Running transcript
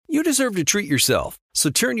deserve to treat yourself. So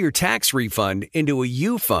turn your tax refund into a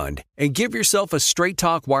U fund and give yourself a Straight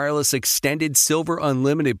Talk Wireless Extended Silver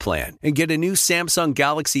Unlimited plan and get a new Samsung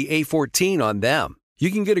Galaxy A14 on them. You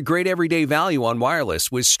can get a great everyday value on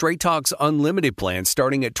wireless with Straight Talk's unlimited plan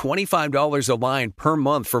starting at $25 a line per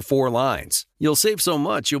month for 4 lines. You'll save so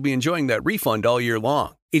much you'll be enjoying that refund all year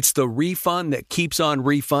long. It's the refund that keeps on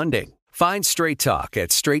refunding. Find Straight Talk at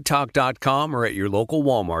straighttalk.com or at your local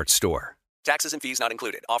Walmart store. Taxes and fees not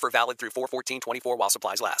included. Offer valid through 4/14/24 while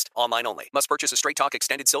supplies last. Online only. Must purchase a Straight Talk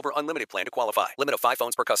Extended Silver Unlimited plan to qualify. Limit of 5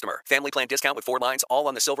 phones per customer. Family plan discount with 4 lines, all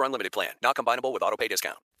on the Silver Unlimited plan. Not combinable with auto-pay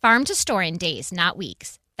discount. Farm to store in days, not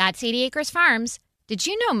weeks. That's 80 Acres Farms. Did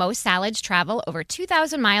you know most salads travel over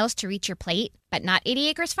 2,000 miles to reach your plate? But not 80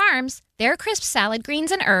 Acres Farms. Their crisp salad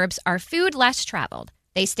greens and herbs are food less traveled.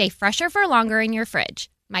 They stay fresher for longer in your fridge.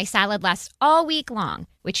 My salad lasts all week long,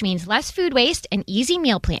 which means less food waste and easy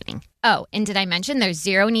meal planning. Oh, and did I mention there's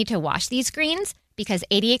zero need to wash these greens? Because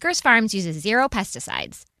 80 Acres Farms uses 0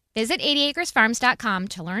 pesticides. Visit 80acresfarms.com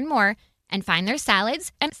to learn more and find their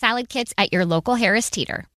salads and salad kits at your local Harris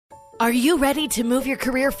Teeter. Are you ready to move your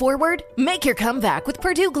career forward? Make your comeback with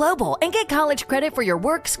Purdue Global and get college credit for your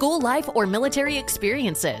work, school life, or military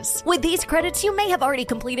experiences. With these credits, you may have already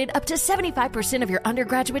completed up to 75% of your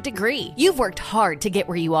undergraduate degree. You've worked hard to get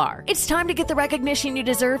where you are. It's time to get the recognition you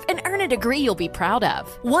deserve and earn a degree you'll be proud of.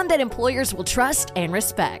 One that employers will trust and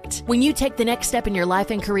respect. When you take the next step in your life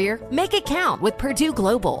and career, make it count with Purdue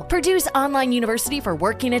Global, Purdue's online university for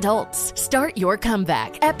working adults. Start your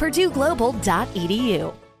comeback at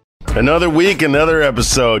purdueglobal.edu. Another week, another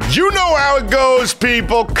episode. You know how it goes,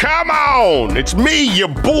 people. Come on. It's me, your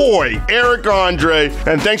boy, Eric Andre.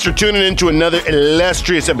 And thanks for tuning in to another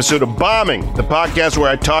illustrious episode of Bombing, the podcast where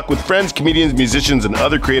I talk with friends, comedians, musicians, and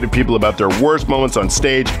other creative people about their worst moments on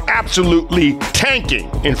stage, absolutely tanking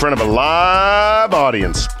in front of a live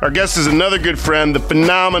audience. Our guest is another good friend, the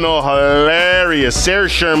phenomenal, hilarious Sarah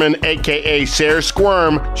Sherman, a.k.a. Sarah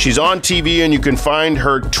Squirm. She's on TV, and you can find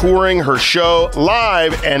her touring her show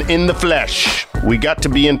live and in the flesh. We got to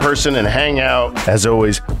be in person and hang out. As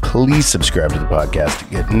always, please subscribe to the podcast to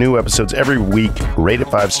get new episodes every week. Rate it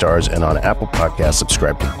 5 stars, and on Apple Podcasts,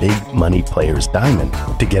 subscribe to Big Money Players Diamond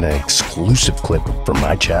to get an exclusive clip from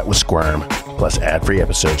my chat with Squirm, plus ad-free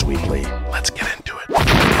episodes weekly. Let's get into it.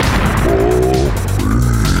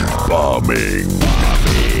 Bombing.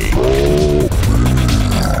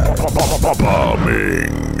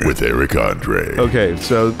 Bombing with Eric Andre. Okay,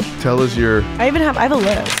 so tell us your... I have a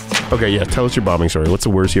list. Okay, yeah, tell us your bombing story. What's the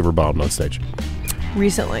worst you ever bombed on stage?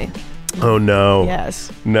 Recently. Oh, no.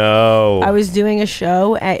 Yes. No. I was doing a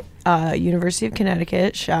show at University of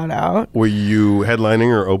Connecticut. Shout out. Were you headlining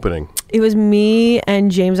or opening? It was me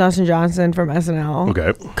and James Austin Johnson from SNL.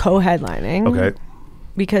 Okay. Co-headlining. Okay.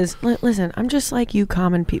 Because, listen, I'm just like you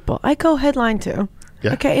common people. I co-headline too.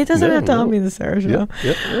 Yeah. Okay, it doesn't have to all be the Sarah show.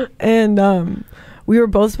 Yeah. And we were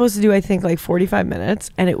both supposed to do, I think, like 45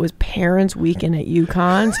 minutes, and it was parents' weekend at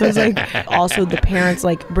UConn. So it was like also the parents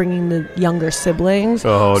like bringing the younger siblings.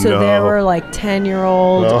 Oh, so no. there were like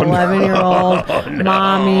 10-year-olds, 11-year-old,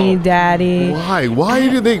 mommy, daddy. Why? What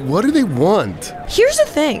do they want? Here's the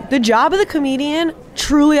thing. The job of the comedian,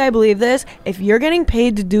 truly I believe this, if you're getting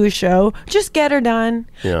paid to do a show, just get her done.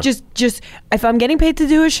 Yeah. Just if I'm getting paid to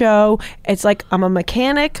do a show, it's like I'm a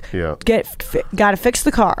mechanic. Yeah. Gotta fix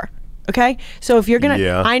the car. Okay? So if you're gonna,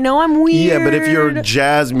 Yeah. I know I'm weird. Yeah, but if you're a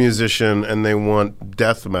jazz musician and they want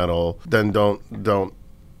death metal, then don't.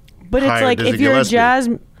 But it's hire like Dizzy if you're Gillespie. a jazz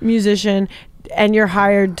musician and you're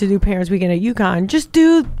hired to do Parents Weekend at UConn, just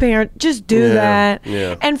do that.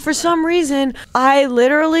 Yeah. And for some reason, I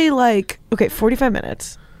literally 45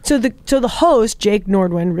 minutes. So the host, Jake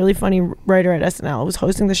Nordwin, really funny writer at SNL, was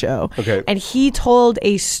hosting the show. Okay. And he told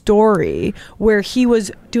a story where he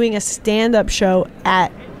was doing a stand-up show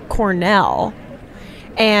at Cornell,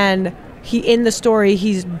 and in the story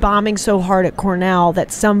he's bombing so hard at Cornell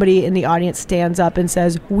that somebody in the audience stands up and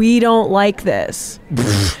says, "We don't like this."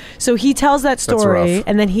 So he tells that story,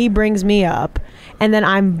 and then he brings me up, and then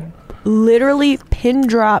I'm literally pin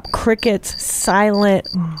drop, crickets, silent,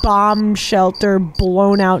 bomb shelter,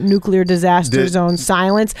 blown out nuclear disaster zone,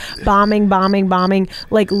 silence, bombing,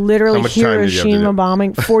 like literally How much time did you have to Hiroshima do?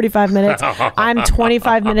 bombing, 45 minutes. I'm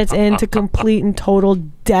 25 minutes into complete and total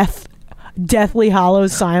deathly hollow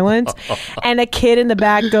silence, and a kid in the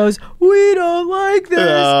back goes, "We don't like this."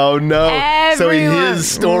 Oh no! Everyone. So his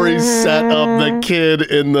story set up the kid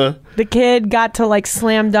in the. The kid got to like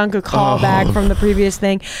slam dunk a callback from the previous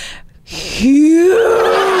thing. huge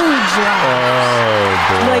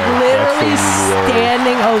laughs. Like literally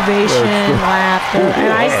standing ovation laughter.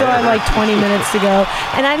 And I still had like 20 minutes to go.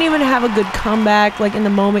 And I didn't even have a good comeback. Like in the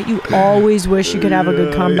moment, you always wish you could have a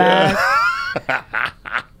good comeback.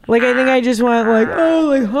 Like I think I just went like, oh,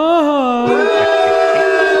 like,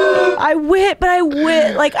 I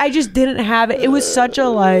wit. Like I just didn't have it. It was such a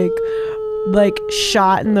like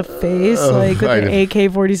shot in the face, like with an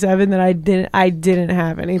AK-47 that I didn't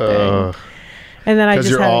have anything. And then I just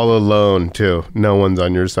because you're all alone too. No one's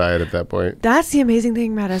on your side at that point. That's the amazing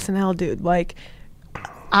thing about SNL, dude. Like,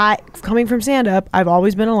 coming from stand-up, I've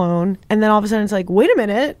always been alone, and then all of a sudden it's like, wait a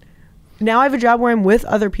minute, now I have a job where I'm with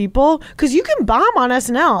other people, because you can bomb on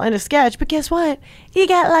SNL in a sketch, but guess what? You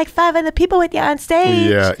got like 5 other people with you on stage.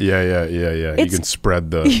 Yeah. You can spread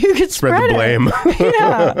the blame.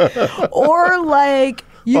 Yeah. Or like.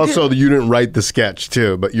 You didn't write the sketch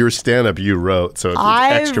too, but your stand-up you wrote, so it's extra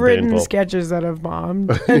painful. I've written sketches that have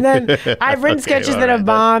bombed, and then I've written sketches that have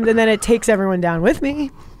bombed, and then it takes everyone down with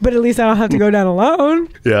me. But at least I don't have to go down alone.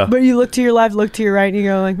 Yeah. But you look to your left, look to your right, and you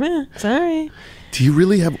go like, sorry. Do you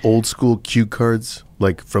really have old school cue cards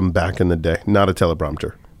like from back in the day? Not a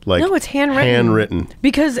teleprompter. Like no, it's handwritten. Handwritten.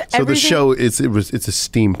 Because the show it's a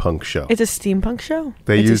steampunk show. It's a steampunk show.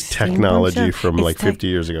 They use technology from like 50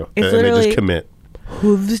 years ago, and they just commit.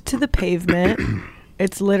 Hooves to the pavement.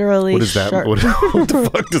 It's literally what is that? What the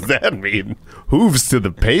fuck does that mean? Hooves to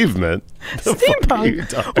the pavement?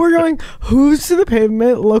 Steampunk. We're going hooves to the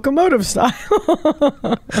pavement, locomotive style.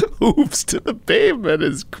 Hooves to the pavement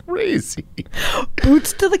is crazy.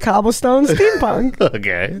 Boots to the cobblestone, steampunk.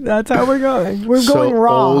 Okay. That's how we're going. We're going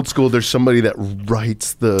raw. Old school, there's somebody that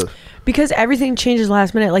writes the... Because everything changes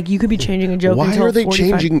last minute. Like you could be changing a joke until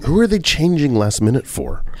 45. Who are they changing last minute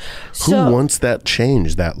for? Who wants that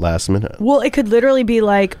change that last minute? Well, it could literally be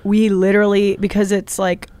like, because it's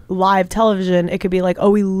like live television, it could be like,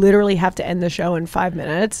 we literally have to end the show in 5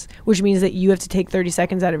 minutes, which means that you have to take 30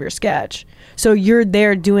 seconds out of your sketch. So you're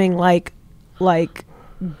there doing like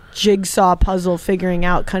jigsaw puzzle, figuring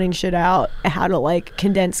out, cutting shit out, how to like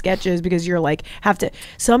condense sketches, because you're like have to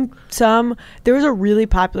there was a really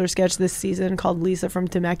popular sketch this season called Lisa from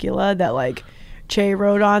Temecula that like Che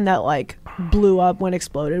wrote on, that like blew up when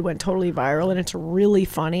exploded, went totally viral, and it's really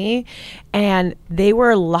funny, and they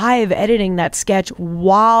were live editing that sketch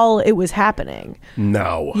while it was happening.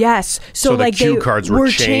 No. Yes. So like the cue cards were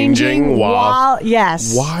changing while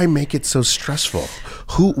yes. Why make it so stressful?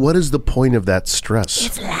 What is the point of that stress?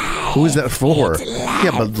 It's live. Who is that for?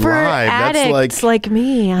 Yeah, but for live. That's like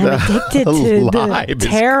me. I'm addicted to the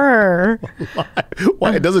terror.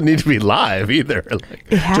 Why? It doesn't need to be live either. Like,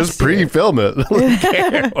 just pre-film it.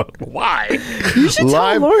 Why? You should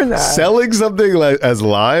tell Lauren that. Selling something like as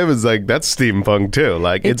live is like, that's steampunk too.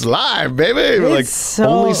 Like it's live, baby. Like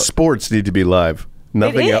only sports need to be live.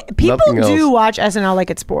 Nothing else. People do watch SNL like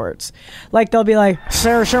it's sports. Like they'll be like,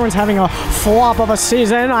 Sarah Sherman's having a flop of a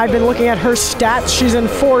season. I've been looking at her stats. She's in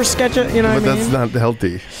 4 sketches. You know what I mean? But that's not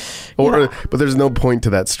healthy. But there's no point to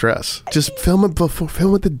that stress. Just film it before.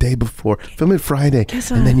 Film it the day before. Film it Friday,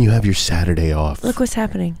 and then you have your Saturday off. Look what's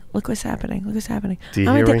happening. Look what's happening. Do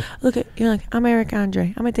you hear me? Look at you're like, I'm Eric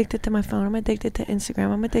Andre. I'm addicted to my phone. I'm addicted to Instagram.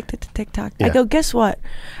 I'm addicted to TikTok. Yeah. I go, guess what?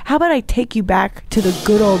 How about I take you back to the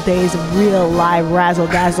good old days of real live razzle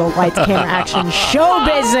dazzle lights, camera, action, show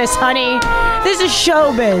business, honey. This is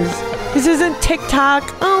showbiz. This isn't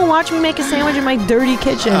TikTok. Oh, watch me make a sandwich in my dirty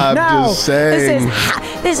kitchen. I'm just saying.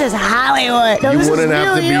 This is Hollywood. No, you wouldn't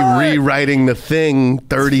have to be rewriting the thing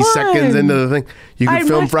 30 seconds into the thing. You can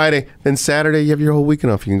film Friday, then Saturday you have your whole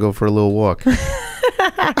weekend off. You can go for a little walk.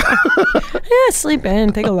 Yeah, sleep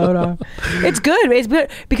in, take a load off. It's good. It's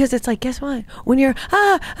good because it's like, guess what? When you're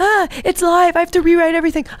it's live. I have to rewrite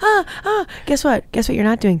everything. Guess what? You're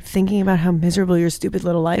not doing? Thinking about how miserable your stupid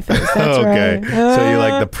little life is. That's okay. Right. So you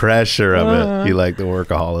like the pressure of it. You like the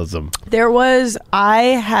workaholism.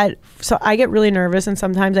 I get really nervous, and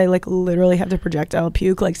sometimes I like literally have to projectile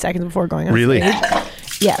puke like seconds before going on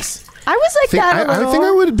stage. Yes. I was like that a little. I think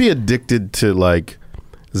I would be addicted to like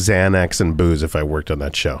Xanax and booze if I worked on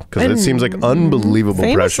that show, because it seems like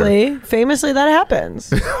unbelievable pressure. Famously, that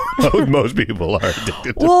happens. Most people are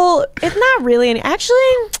addicted to. Well, it's not really. Actually,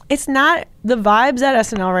 it's not. The vibes at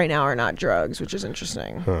SNL right now are not drugs, which is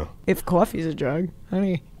interesting. Huh. If coffee's a drug,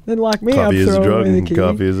 honey, then lock me up. Coffee is a drug.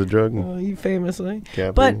 Coffee is a drug. You famously.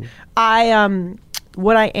 But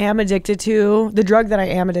what I am addicted to, the drug that I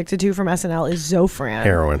am addicted to from SNL is Zofran.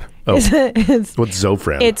 Heroin. Oh. What's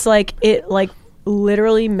Zofran? It's like, it like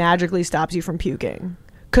literally magically stops you from puking.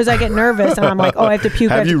 because I get nervous and I'm like, oh, I have to puke.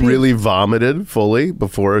 Have you really vomited fully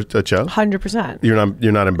before a show? 100%.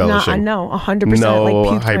 You're not embellishing. No, 100%. No like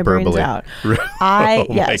puked hyperbole. my brains out.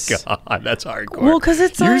 Yes. My God, that's hardcore. Well, because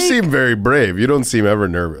it's you seem very brave. You don't seem ever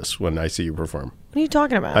nervous when I see you perform. What are you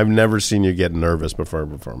talking about? I've never seen you get nervous before a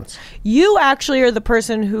performance. You actually are the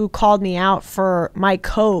person who called me out for my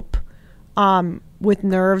cope with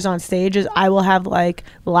nerves on stage. Is I will have like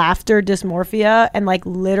laughter dysmorphia, and like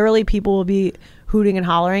literally people will be hooting and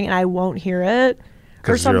hollering and I won't hear it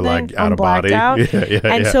or something. You're like out I'm of blacked body.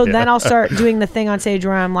 out. So then I'll start doing the thing on stage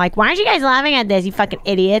where I'm like, why aren't you guys laughing at this, you fucking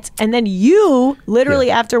idiots? And then you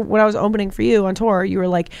literally after when I was opening for you on tour, you were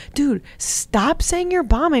like, dude, stop saying you're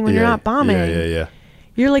bombing when you're not bombing. Yeah.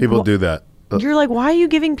 You're like, people do that. You're like, why are you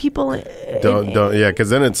giving people don't because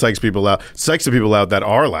then it psychs people out. Psychs the people out that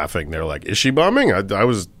are laughing. They're like, is she bombing? I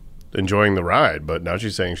was enjoying the ride, but now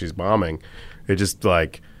she's saying she's bombing. It just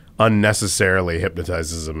like unnecessarily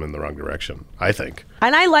hypnotizes them in the wrong direction, I think.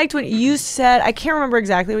 And I liked what you said. I can't remember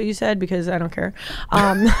exactly what you said because I don't care.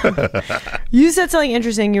 You said something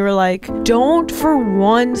interesting. You were like, don't for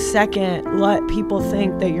 1 second let people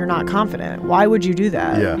think that you're not confident. Why would you do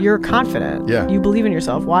that? Yeah. You're confident. Yeah. You believe in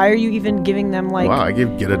yourself. Why are you even giving them like... Wow, I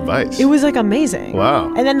give good advice. It was like amazing.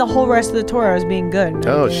 Wow. And then the whole rest of the tour I was being good. And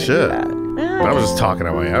Oh, I didn't shit. do that. I was just talking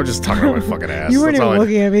about my fucking ass. You weren't That's all even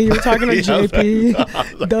looking at me. You were talking to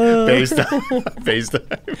JP. Duh.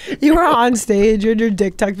 FaceTime. You were on stage. You had your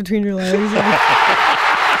dick tucked between your legs.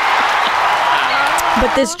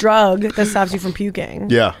 But this drug that stops you from puking.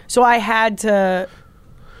 Yeah. So I had to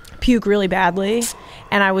puke really badly,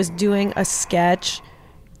 and I was doing a sketch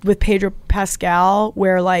with Pedro Pascal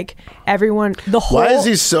where like everyone, the whole... Why is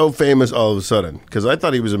he so famous all of a sudden? Because I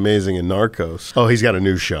thought he was amazing in Narcos. Oh, he's got a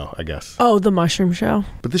new show, I guess. Oh, the mushroom show.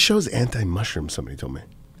 But the show's anti-mushroom, somebody told me.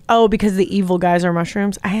 Oh, because the evil guys are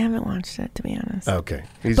mushrooms? I haven't watched it, to be honest. Okay.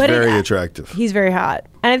 He's very attractive. He's very hot.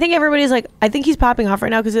 And I think everybody's like, I think he's popping off right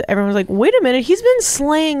now because everyone's like, wait a minute, he's been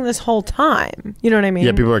slaying this whole time. You know what I mean?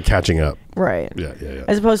 Yeah, people are catching up. Right. Yeah.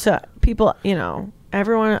 As opposed to people, you know,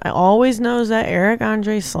 everyone always knows that Eric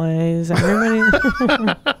Andre slays. Everybody.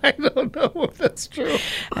 I don't know if that's true.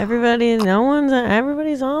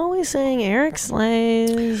 Everybody's always saying Eric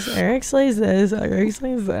slays. Eric slays this. Eric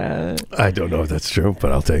slays that. I don't know if that's true,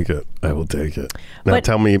 but I'll take it. I will take it. Now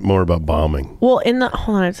tell me more about bombing. Well,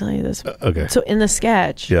 hold on, I'll tell you this. Okay. So in the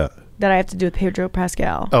sketch. Yeah. That I have to do with Pedro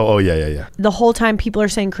Pascal. Oh, yeah. The whole time people are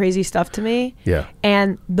saying crazy stuff to me. Yeah.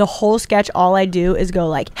 And the whole sketch, all I do is go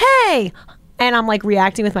like, hey! And I'm like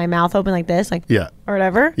reacting with my mouth open like this, like, yeah, or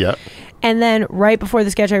whatever. Yeah. And then right before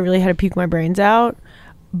the sketch, I really had to puke my brains out,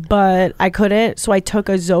 but I couldn't. So I took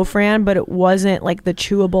a Zofran, but it wasn't like the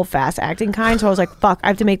chewable fast acting kind. So I was like, fuck, I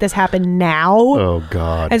have to make this happen now. Oh,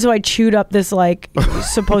 God. And so I chewed up this like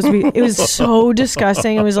supposed to be, it was so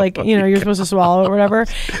disgusting. It was like, you know, you're supposed to swallow it or whatever.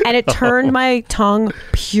 And it turned my tongue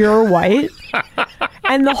pure white.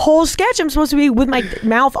 And the whole sketch, I'm supposed to be with my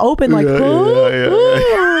mouth open, like,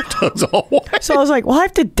 Tongue's all white. So I was like, well, I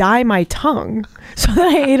have to dye my tongue. So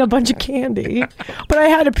then I ate a bunch of candy, but I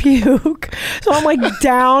had to puke. So I'm like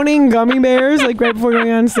downing gummy bears, like right before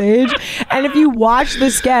going on stage. And if you watch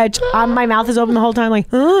the sketch, my mouth is open the whole time, like,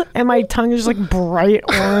 huh? And my tongue is just like bright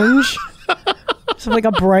orange. So like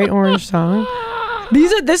a bright orange tongue.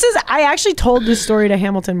 I actually told this story to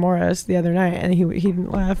Hamilton Morris the other night, and he didn't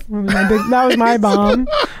laugh. That was my bomb.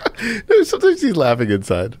 No, sometimes he's laughing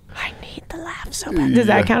inside. I need the laugh so bad. Does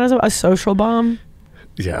that count as a social bomb?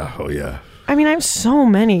 Yeah. Oh, yeah. I mean, I have so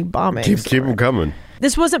many bombings. Keep them coming.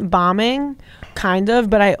 This wasn't bombing, kind of,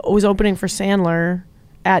 but I was opening for Sandler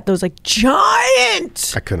at those like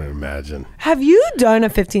giant. I couldn't imagine. Have you done a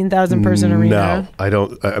 15,000 person arena? No, I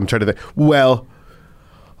don't. I'm trying to think. Well,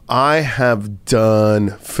 I have done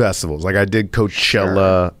festivals. Like I did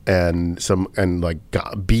Coachella and like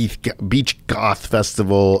Beach Goth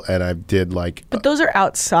Festival, and I did like. But those are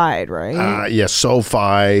outside, right? Yeah,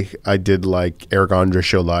 SoFi. I did like Eric Andre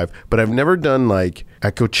show live, but I've never done like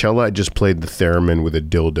at Coachella. I just played the theremin with a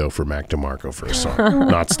dildo for Mac DeMarco for a song,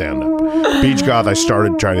 not stand up. Beach Goth. I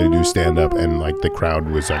started trying to do stand up, and like the crowd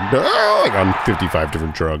was like on 55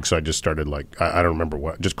 different drugs. So I just started like I don't remember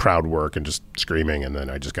what, just crowd work and just screaming, and then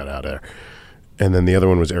I just got out of there. And then the other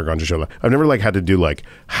one was Eric Andre show live. I've never like had to do like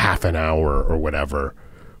half an hour or whatever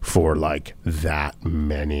for like that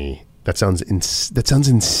many. That sounds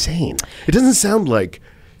insane. It doesn't sound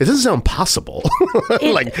possible.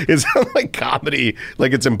 Like it sounds like comedy.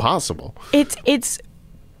 Like it's impossible. It's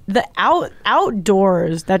the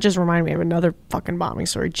outdoors. That just reminded me of another fucking bombing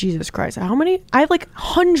story. Jesus Christ! How many? I have like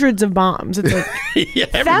hundreds of bombs. It's like yeah,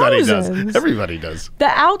 everybody thousands. does. Everybody does. The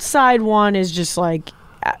outside one is just like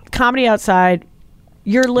comedy outside.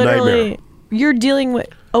 you're literally Nightmare. you're dealing with.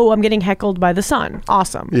 Oh, I'm getting heckled by the sun.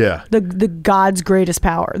 Awesome. Yeah. The God's greatest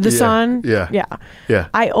power. The sun. Yeah. Yeah.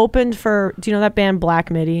 I opened for. Do you know that band Black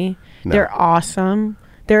Midi? No. They're awesome.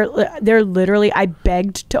 They're literally. I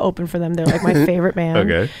begged to open for them. They're like my favorite band.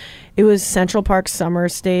 Okay. It was Central Park summer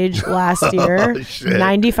stage last year. Oh, shit.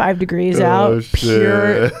 95 degrees Oh, out.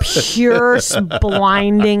 Pure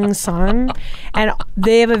blinding sun. And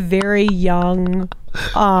they have a very young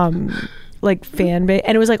like fan base.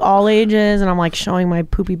 And it was like all ages. And I'm like showing my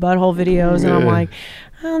poopy butthole videos. And I'm like,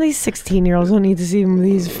 oh, these 16-year-olds don't need to see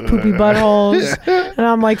these poopy buttholes. And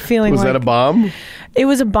I'm like feeling Was like. that a bomb? It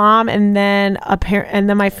was a bomb. And then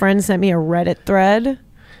my friend sent me a Reddit thread.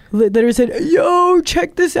 Literally said, yo,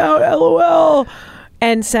 check this out, LOL.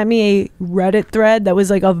 And sent me a Reddit thread that was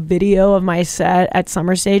like a video of my set at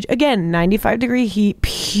Summer Stage. Again, 95-degree heat,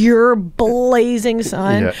 pure blazing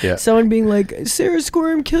sun. Yeah. Someone being like, Sarah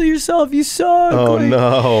Squirm, kill yourself, you suck. Oh, like,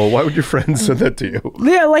 no. Why would your friends send that to you?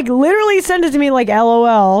 Yeah, like literally send it to me like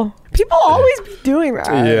LOL. People always be doing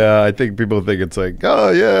that. Yeah, I think people think it's like, oh,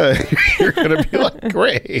 yeah, you're going to be like,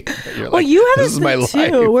 great. You're Well, like, you have this this is my thing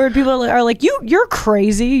too, life. where people are like, you're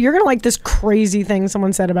crazy. You're gonna like this crazy thing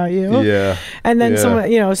someone said about you. Yeah. And then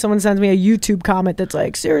Yeah. someone sends me a YouTube comment that's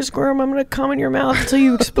like, Sarah Squirm, I'm gonna come in your mouth until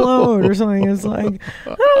you explode or something. It's like,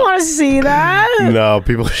 I don't want to see that. No,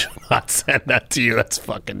 people should not send that to you. That's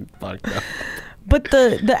fucking fucked up. But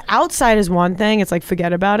the outside is one thing. It's like,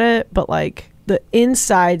 forget about it. But like the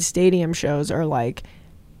inside stadium shows are like,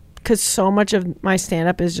 because so much of my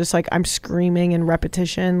stand-up is just like I'm screaming in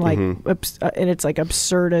repetition, like, and it's like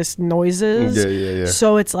absurdist noises. Yeah.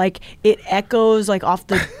 So it's like it echoes like off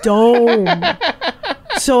the dome.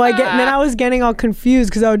 So and then I was getting all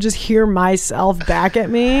confused because I would just hear myself back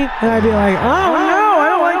at me, and I'd be like, oh no, I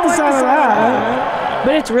don't like the sound of that.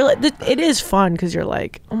 But it's really, it is fun because you're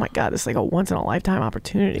like, oh my god, this is like a once in a lifetime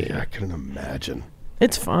opportunity. Yeah, I couldn't imagine.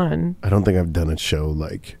 It's fun. I don't think I've done a show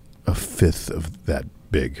like a fifth of that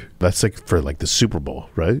big. That's like for like the Super Bowl,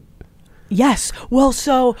 right? Yes. Well,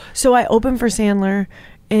 so I opened for Sandler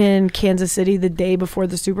in Kansas City the day before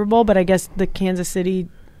the Super Bowl, but I guess the Kansas City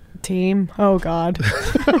team. Oh God.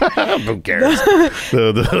 Who cares?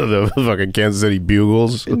 the fucking Kansas City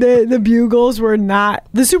Bugles. The Bugles were not.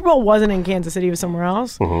 The Super Bowl wasn't in Kansas City; it was somewhere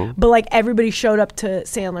else. But like everybody showed up to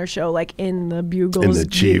Sandler's show, like in the Bugles, In the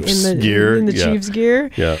Chiefs gear. in the Yeah. Chiefs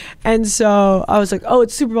gear. Yeah. And so I was like, "Oh,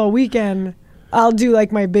 it's Super Bowl weekend. I'll do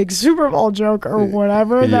like my big Super Bowl joke or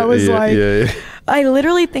whatever." That was yeah. I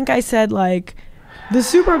literally think I said like, "The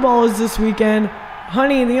Super Bowl is this weekend."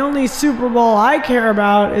 Honey, the only Super Bowl I care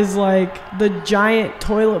about is like the giant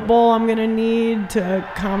toilet bowl I'm gonna need to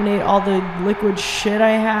accommodate all the liquid shit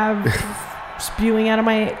I have spewing out of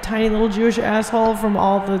my tiny little Jewish asshole from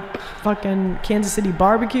all the fucking Kansas City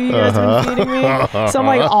barbecue you guys have been feeding me. Some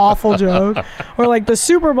like awful joke. Or like the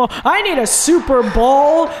Super Bowl. I need a Super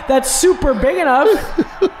Bowl that's super big enough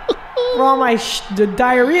for all my the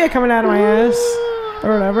diarrhea coming out of my ass.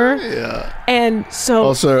 Or whatever. Yeah. And so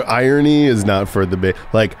Also, irony is not for the big.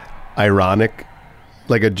 Like, ironic,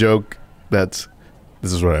 like a joke that's.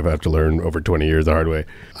 This is what I've had to learn over 20 years the hard way.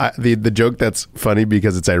 The joke that's funny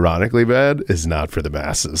because it's ironically bad is not for the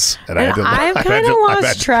masses. And I've kind of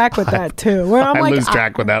lost track with that too. Where I'm I like, lose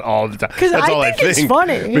track with that all the time. Because That's all I think it's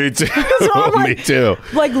funny. Me too. So I'm like, Me too.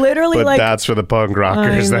 Like literally, But like that's for the punk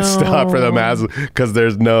rockers. I That's not for the know. masses because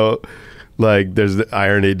there's no. Like there's the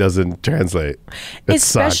irony doesn't translate. It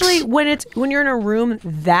especially sucks. when you're in a room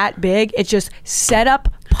that big, it's just set up,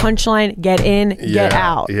 punchline, get in, get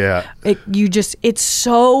out. Yeah. It's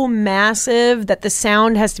so massive that the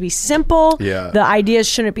sound has to be simple. Yeah. The ideas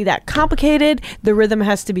shouldn't be that complicated. The rhythm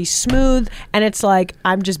has to be smooth. And it's like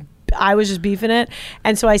I was just beefing it.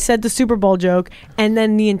 And so I said the Super Bowl joke, and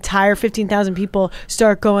then the entire 15,000 people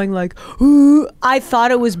start going like, ooh. I thought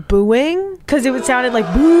it was booing because it sounded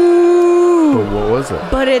like boo. But what was it?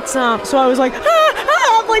 But it's so I was like,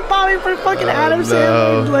 I'm like bombing for fucking Adam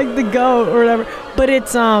Sandler, like the GOAT or whatever. But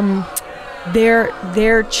it's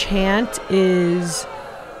their chant is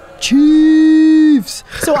Chiefs.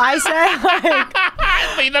 So I said like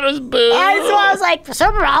I thought it was boo. so I was like,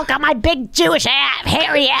 Super Bowl got my big Jewish ass,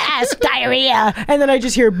 hairy ass diarrhea, and then I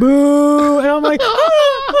just hear boo, and I'm like,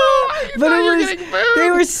 but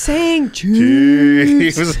they were saying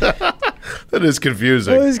Chiefs. Jeez. That is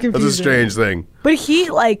confusing. It was That's a confusing. strange thing. But he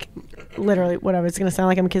like literally whatever. It's gonna sound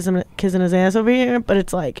like I'm kissing his ass over here, but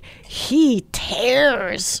it's like he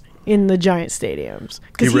tears in the giant stadiums.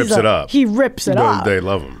 He rips it up. He rips it up. They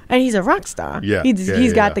love him. And he's a rock star. Yeah.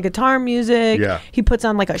 He's got the guitar music. Yeah. He puts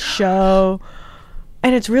on like a show.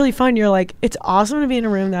 And it's really fun. You're like, it's awesome to be in a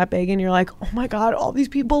room that big, and you're like, oh my God, all these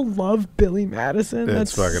people love Billy Madison.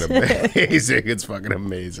 It's That's fucking sick. amazing. It's fucking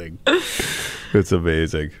amazing. It's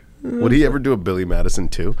amazing. Would he ever do a Billy Madison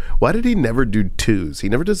 2? Why did he never do 2s? He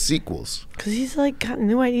never does sequels. Because he's like got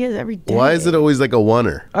new ideas every day. Why is it always like a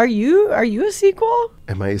oneer? Are you a sequel?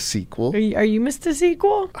 Am I a sequel? Are you Mr.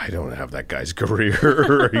 Sequel? I don't have that guy's career.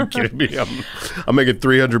 Are you kidding me? I'm making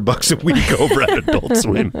 $300 a week over at Adult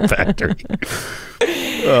Swim Factory.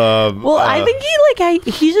 Well, I think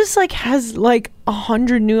he just like has like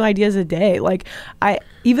 100 new ideas a day. Like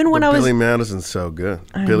Billy Madison's so good.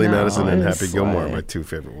 Billy know, Madison and it's Happy Gilmore are like- my two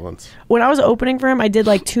favorite ones. when I was opening for him, I did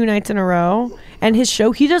like 2 nights in a row, and his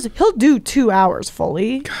show he'll do 2 hours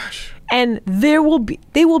fully. Gosh. And they will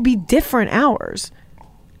be different hours.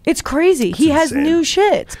 It's crazy. He has insane. new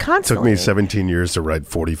shit Took constantly. me 17 years to write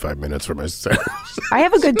 45 minutes for myself. I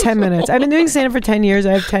have a good 10 minutes. I've been doing stand-up for 10 years.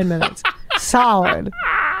 I have 10 minutes. Solid.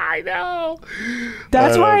 I know.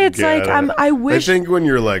 That's I why don't it's get like it. I wish. I think when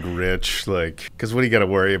you're like rich, like, because what do you got to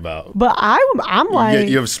worry about? But I'm like,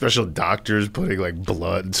 You have special doctors putting like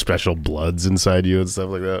special bloods inside you and stuff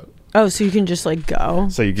like that. oh, so you can just like go.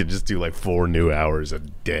 So you could just do like 4 new hours a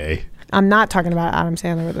day. I'm not talking about Adam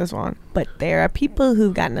Sandler with this one, but there are people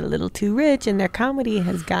who've gotten a little too rich, and their comedy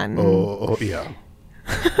has gotten. Oh yeah.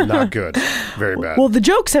 Not good. Very bad. Well, the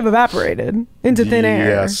jokes have evaporated into thin air.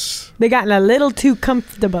 Yes. They gotten a little too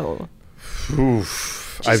comfortable.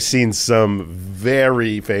 Oof. I've seen some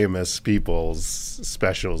very famous people's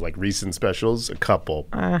specials, like recent specials, a couple.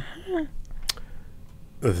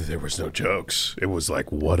 There was no jokes. It was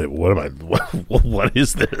like, what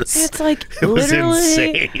is this? It's like It was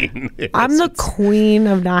literally. insane. I'm the queen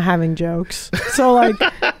of not having jokes. So like,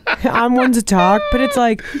 I'm one to talk, but it's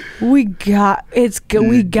like we gotta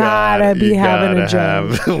be having a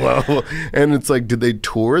joke. Well, and it's like, did they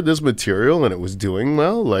tour this material and it was doing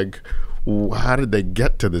well? Like, how did they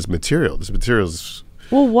get to this material? This material's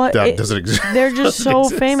Well, what that doesn't exist. They're just Doesn't so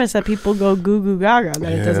exist. famous that people go goo goo gaga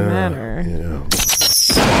that it doesn't matter. Yeah.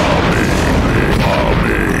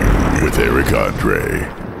 With Eric Andre.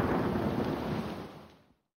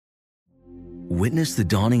 Witness the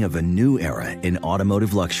dawning of a new era in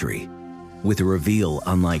automotive luxury with a reveal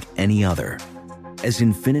unlike any other as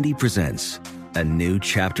Infiniti presents a new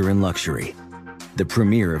chapter in luxury, the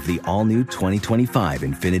premiere of the all-new 2025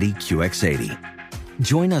 Infiniti QX80.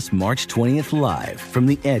 Join us March 20th live from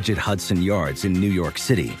the Edge at Hudson Yards in New York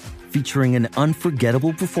City, featuring an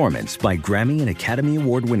unforgettable performance by Grammy and Academy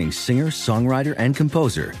Award-winning singer, songwriter, and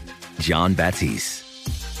composer, Jon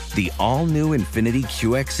Batiste. The all-new Infiniti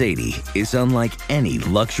QX80 is unlike any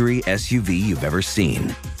luxury SUV you've ever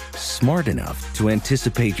seen. Smart enough to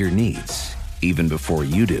anticipate your needs, even before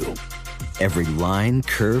you do. Every line,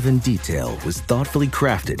 curve, and detail was thoughtfully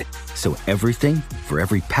crafted, so everything for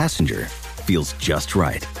every passenger feels just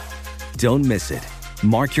right. Don't miss it.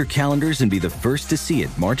 Mark your calendars and be the first to see it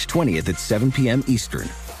March 20th at 7 p.m. Eastern,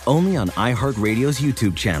 only on iHeartRadio's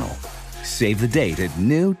YouTube channel. Save the date at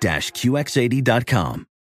new-QX80.com.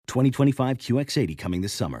 2025 QX80 coming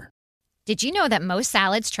this summer. Did you know that most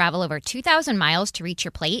salads travel over 2,000 miles to reach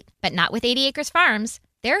your plate? But not with 80 Acres Farms.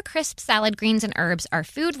 Their crisp salad greens and herbs are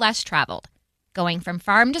food less traveled, going from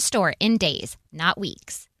farm to store in days, not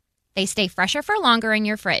weeks. They stay fresher for longer in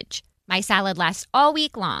your fridge. My salad lasts all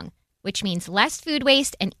week long, which means less food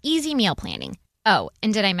waste and easy meal planning. Oh,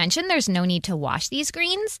 and did I mention there's no need to wash these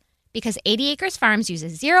greens? Because 80 Acres Farms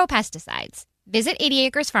uses 0 pesticides. Visit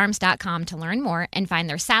 80acresfarms.com to learn more and find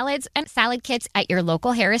their salads and salad kits at your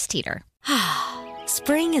local Harris Teeter.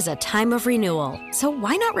 Spring is a time of renewal, so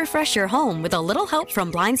why not refresh your home with a little help from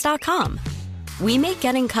Blinds.com? We make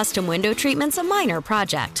getting custom window treatments a minor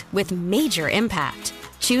project with major impact.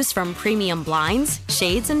 Choose from premium blinds,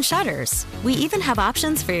 shades, and shutters. We even have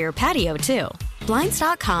options for your patio, too.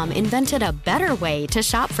 Blinds.com invented a better way to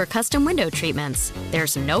shop for custom window treatments.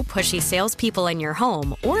 There's no pushy salespeople in your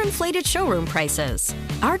home or inflated showroom prices.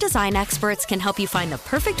 Our design experts can help you find the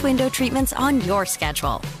perfect window treatments on your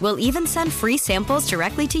schedule. We'll even send free samples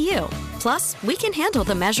directly to you. Plus, we can handle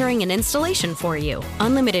the measuring and installation for you.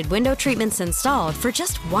 Unlimited window treatments installed for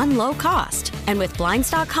just one low cost. And with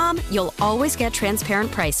Blinds.com, you'll always get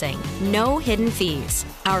transparent pricing. No hidden fees.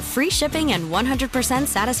 Our free shipping and 100%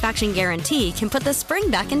 satisfaction guarantee can put the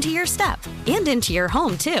spring back into your step and into your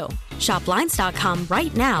home, too. Shop Blinds.com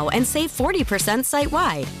right now and save 40%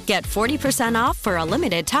 site-wide. Get 40% off for a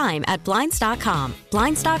limited time at Blinds.com.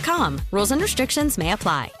 Blinds.com. Rules and restrictions may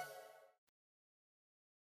apply.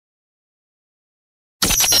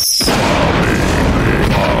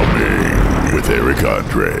 With Eric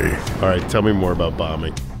Andre. All right, tell me more about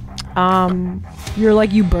bombing. You're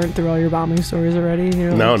like, you burnt through all your bombing stories already.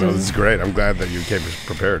 You're No, like, this is great. I'm glad that you came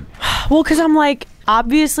prepared. Well, because I'm like,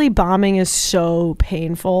 obviously bombing is so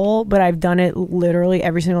painful, but I've done it literally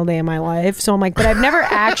every single day of my life. So I'm like, but I've never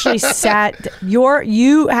actually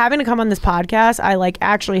you having to come on this podcast, I like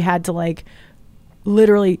actually had to like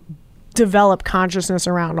literally develop consciousness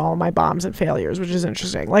around all my bombs and failures, which is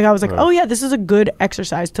interesting. Like I was like, oh yeah, this is a good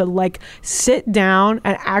exercise to like sit down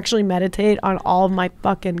and actually meditate on all of my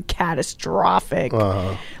fucking catastrophic.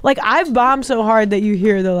 Like I've bombed so hard that you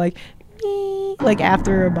hear the like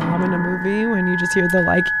after a bomb in a movie when you just hear the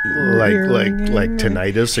like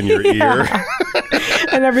tinnitus in your ear.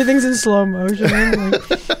 And everything's in slow motion.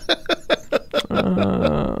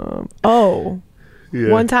 Yeah.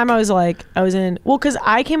 One time I was in, because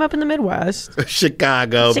I came up in the Midwest.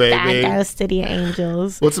 Chicago, baby. Chicago, City of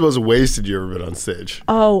Angels. What's the most wasted you ever been on stage?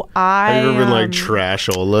 Oh, Have you ever been like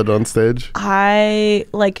trash-oled on stage? I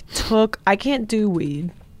can't do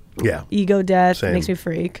weed. Yeah. Ego death. Same. Makes me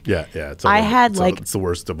freak. Yeah. It's the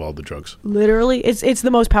worst of all the drugs. Literally, it's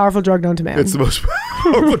the most powerful drug known to man. It's the most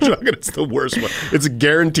powerful drug and it's the worst one. It's a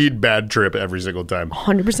guaranteed bad trip every single time.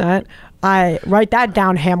 100%. I write that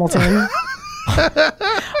down, Hamilton.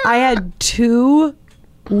 I had 2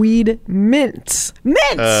 weed mints. No.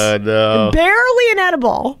 Barely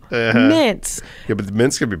inedible. Mints. Yeah, but the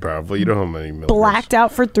mints can be powerful. You don't know how many milligrams. Blacked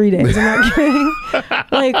out for 3 days. I'm not kidding.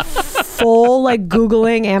 Like full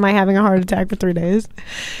Googling, am I having a heart attack for 3 days?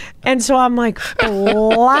 And so I'm like,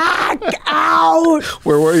 black out.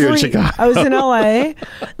 Where were you in Chicago? I was in LA.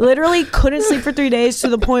 Literally couldn't sleep for 3 days to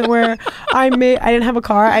the point where I didn't have a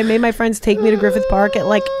car. I made my friends take me to Griffith Park at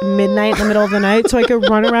like midnight in the middle of the night so I could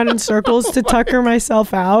run around in circles to tucker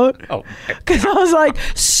myself out. Oh, because I was like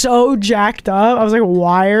so jacked up. I was like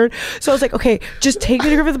wired. So I was like, okay, just take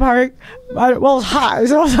me to Griffith Park. Well, it was hot.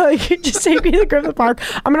 So I was like, just take me to Griffith Park.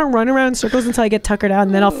 I'm going to run around in circles until I get tuckered out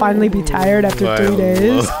and then I'll finally be tired after 3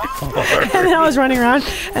 days. And then I was running around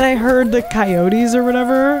and I heard the coyotes or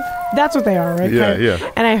whatever. That's what they are, right? Yeah.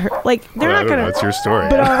 And I heard, they're not going to. That's your story.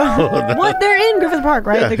 But what? They're in Griffith Park,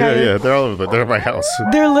 right? Yeah. They're all over. They're at my house.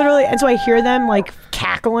 They're literally, and so I hear them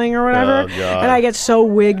cackling or whatever. Oh, God. And I get so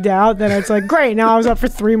wigged out that it's like, great, now I was up for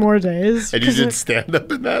 3 more days. And you did stand up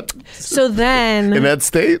in that? So then. In that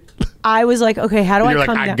state? I was like, okay, how do I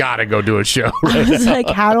come down? I gotta go do a show. I was like,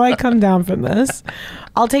 how do I come down from this?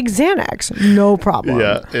 I'll take Xanax, no problem.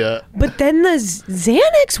 Yeah. But then the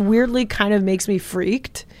Xanax weirdly kind of makes me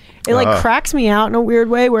freaked. It cracks me out in a weird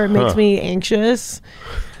way where it makes me anxious.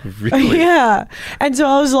 Really? Yeah. And so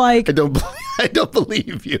I was like, I don't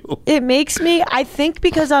believe you. It makes me, I think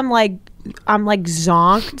because I'm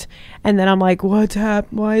zonked and then I'm like, what's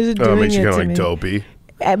happened? Why is it doing it? It makes you kind of me? dopey.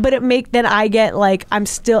 But then I get I'm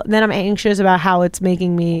anxious about how it's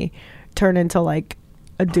making me turn into a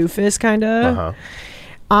doofus kind of.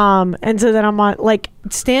 And so then I'm on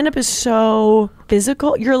stand up is so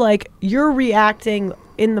physical. You're reacting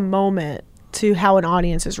in the moment to how an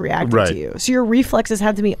audience is reacting to you. So your reflexes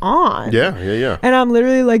have to be on. Yeah. And I'm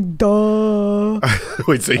literally like, duh.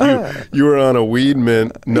 Wait, so you were on a weed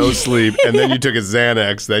mint, no sleep, and then you took a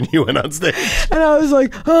Xanax, then you went on stage. And I was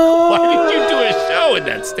like, oh. Why did you do a show in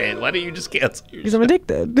that state? Why didn't you just cancel your Because I'm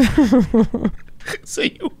addicted. So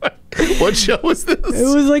what show was this? It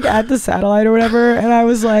was at the Satellite or whatever, and I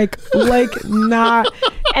was like not,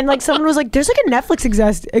 and someone was like, "There's a Netflix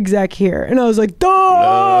exec here," and I was like,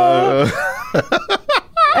 "Duh."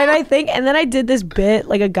 And then I did this bit,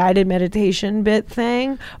 a guided meditation bit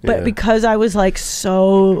thing, but because I was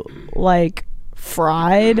so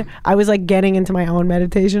fried, I was getting into my own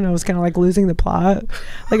meditation. I was kind of losing the plot.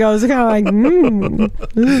 I was kind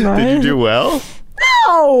of this is nice. Did you do well?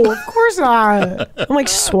 No, of course not. I'm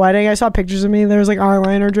sweating. I saw pictures of me. There was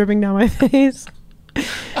eyeliner dripping down my face.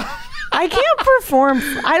 I can't perform.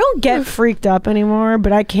 I don't get freaked up anymore,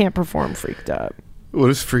 but I can't perform freaked up. What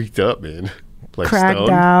does freaked up mean? Cracked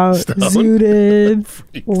out, zooted,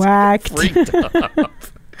 whacked. Freaked up.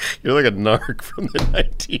 You're like a narc from the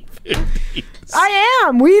 1950s. I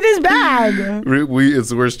am. Weed is bad. It's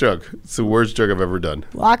the worst drug. It's the worst drug I've ever done.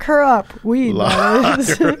 Lock her up. Weed. Lock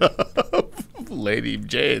her up. Lady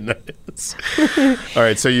Jane. All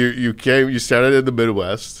right, so you started in the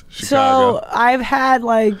Midwest, Chicago. So I've had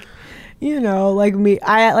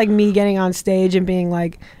me getting on stage and being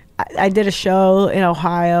I did a show in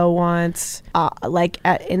Ohio once,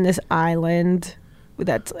 in this island.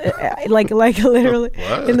 that's like literally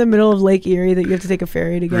in the middle of Lake Erie that you have to take a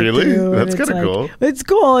ferry to get to. That's kind of cool. It's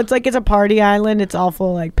cool. It's like it's a party island. It's all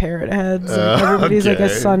full of like parrot heads. And everybody's like a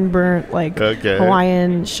sunburnt like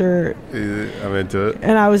Hawaiian shirt. I'm into it.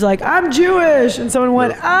 And I was like, I'm Jewish, and someone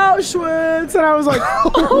went Auschwitz, and I was like,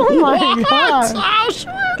 oh my god,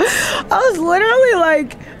 Auschwitz! I was literally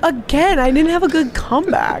like, again, I didn't have a good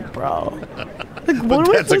comeback, bro. Like,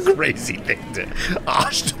 but that's a crazy thing to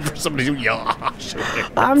for somebody to yell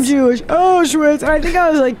Auschwitz. I'm Jewish, Auschwitz, and I think I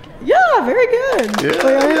was like, yeah, very good. Yeah, like,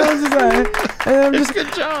 I didn't know what to say. And I'm just,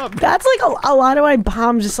 good job. That's like a lot of my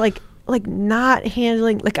bombs, just like not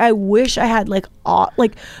handling. Like I wish I had like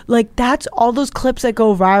that's all those clips that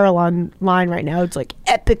go viral online right now. It's like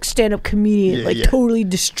epic stand-up comedian totally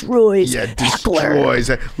destroys heckler.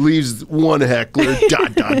 Leaves one heckler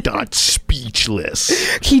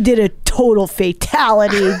speechless. He did a total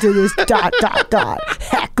fatality to this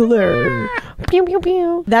heckler. Pew pew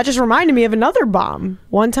pew. That just reminded me of another bomb.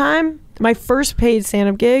 One time, my first paid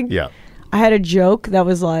stand-up gig. Yeah, I had a joke that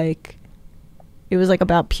was like. It was like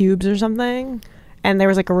about pubes or something, and there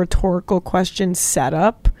was like a rhetorical question set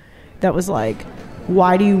up that was like,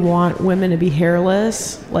 why do you want women to be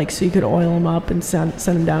hairless, like so you could oil them up and send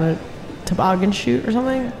them down a toboggan chute or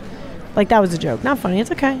something? Like that was a joke. Not funny.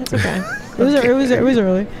 It's okay. It was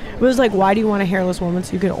early. It was like, why do you want a hairless woman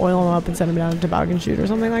so you could oil them up and send them down a toboggan chute or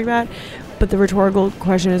something like that? But the rhetorical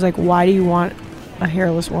question is like, why do you want a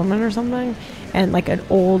hairless woman or something? And like an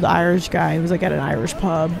old Irish guy who was like at an Irish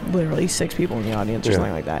pub, literally 6 people in the audience or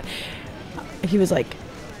something like that. He was like,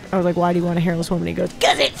 I was like, why do you want a hairless woman? He goes,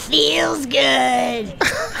 because it feels good.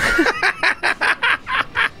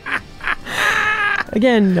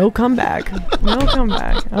 Again, no comeback.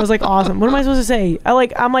 I was like, awesome. What am I supposed to say?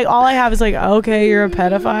 I'm like, all I have is like, okay, you're a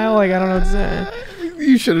pedophile. Like, I don't know what to say.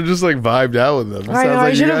 You should have just like vibed out with them. I know,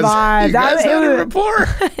 I should have vibed. You guys had a rapport.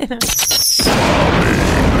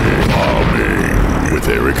 With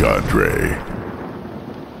Eric Andre.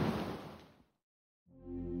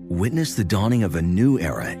 Witness the dawning of a new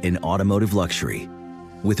era in automotive luxury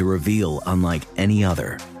with a reveal unlike any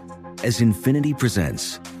other as Infiniti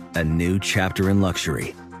presents a new chapter in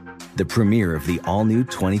luxury, the premiere of the all-new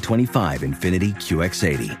 2025 Infiniti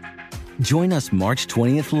QX80. Join us March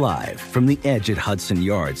 20th live from the Edge at Hudson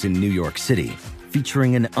Yards in New York City,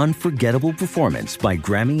 featuring an unforgettable performance by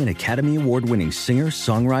Grammy and Academy Award-winning singer,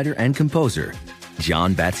 songwriter, and composer,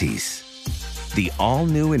 Jon Batiste. The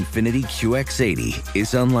all-new Infiniti QX80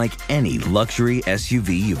 is unlike any luxury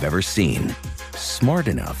SUV you've ever seen. Smart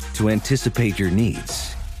enough to anticipate your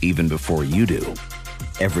needs, even before you do.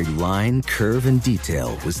 Every line, curve, and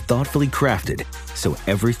detail was thoughtfully crafted, so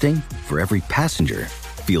everything for every passenger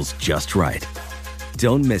feels just right.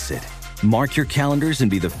 Don't miss it. Mark your calendars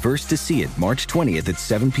and be the first to see it March 20th at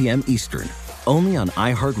 7 p.m. Eastern, only on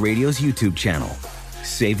iHeartRadio's YouTube channel.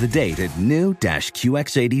 Save the date at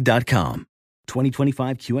new-QX80.com.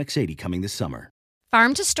 2025 QX80 coming this summer.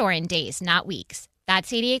 Farm to store in days, not weeks.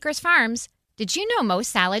 That's 80 Acres Farms. Did you know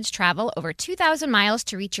most salads travel over 2,000 miles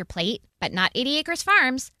to reach your plate? But not 80 Acres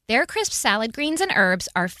Farms. Their crisp salad greens and herbs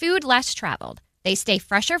are food less traveled. They stay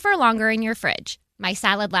fresher for longer in your fridge. My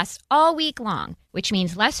salad lasts all week long, which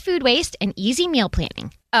means less food waste and easy meal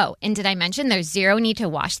planning. Oh, and did I mention there's zero need to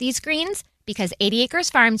wash these greens? Because 80 Acres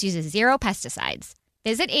Farms uses zero pesticides.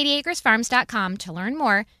 Visit 80acresfarms.com to learn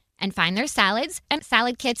more and find their salads and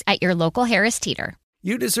salad kits at your local Harris Teeter.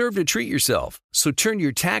 You deserve to treat yourself, so turn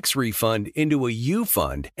your tax refund into a U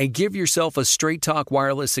fund and give yourself a Straight Talk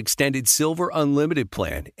Wireless Extended Silver Unlimited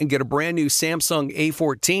plan and get a brand new Samsung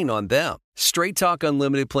A14 on them. Straight Talk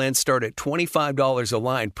Unlimited plans start at $25 a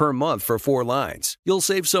line per month for 4 lines. You'll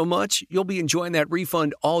save so much, you'll be enjoying that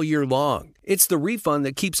refund all year long. It's the refund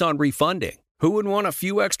that keeps on refunding. Who would want a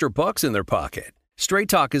few extra bucks in their pocket? Straight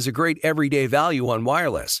Talk is a great everyday value on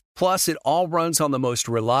wireless. Plus, it all runs on the most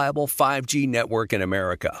reliable 5G network in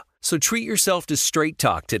America. So treat yourself to Straight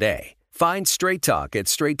Talk today. Find Straight Talk at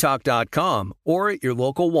straighttalk.com or at your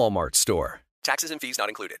local Walmart store. Taxes and fees not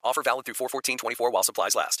included. Offer valid through 4/14/24 while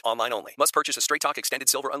supplies last. Online only. Must purchase a Straight Talk Extended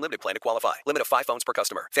Silver Unlimited plan to qualify. Limit of 5 phones per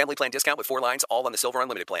customer. Family plan discount with 4 lines, all on the Silver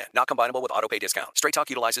Unlimited plan. Not combinable with autopay discount. Straight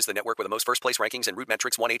Talk utilizes the network with the most first-place rankings and Root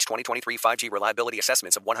Metrics 1H 2023 5G reliability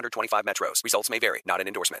assessments of 125 metros. Results may vary. Not an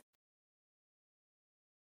endorsement.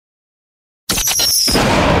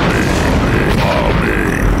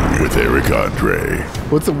 With Eric Andre.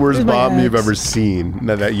 What's the worst bomb you've ever seen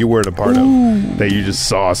that you weren't a part of? That you just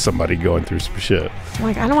saw somebody going through some shit. I'm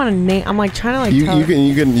like, I don't want to name. I'm like trying to like. You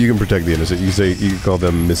can protect the innocent. You can call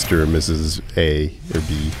them Mr. or Mrs. A or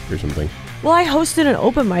B or something. Well, I hosted an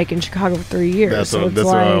open mic in Chicago for 3 years. That's so what, it's that's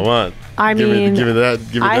like, what I want. I give mean, me that.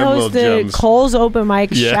 Give me I them little hosted gems. Cole's open mic.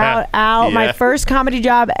 Yeah. Shout out. Yeah. My first comedy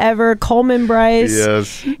job ever, Coleman Bryce.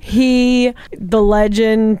 Yes. The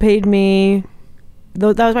legend, paid me.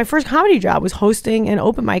 That was my first comedy job, was hosting an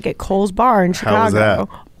open mic at Cole's Bar in Chicago. How was that?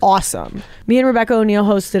 Awesome. Me and Rebecca O'Neill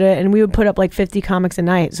hosted it, and we would put up like 50 comics a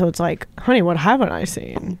night. So it's like, honey, what haven't I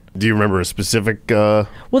seen? Do you remember a specific? Well,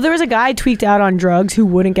 there was a guy tweaked out on drugs who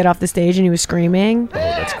wouldn't get off the stage, and he was screaming. Oh,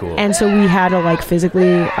 that's cool. And so we had to like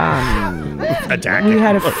physically attack. We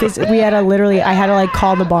had to literally. I had to like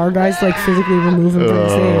call the bar guys to like physically remove him from the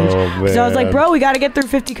stage. So I was like, bro, we got to get through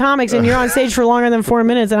 50 comics, and you're on stage for longer than 4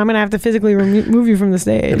 minutes, and I'm gonna have to physically remove you from the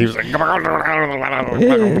stage. And he was like,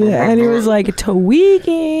 and he was like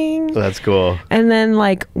tweaking. That's cool. And then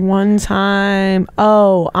like one time,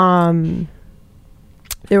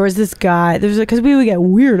 there was this guy. There was because we would get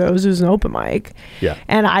weirdos. It was an open mic. Yeah.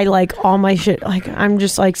 And I like all my shit. Like I'm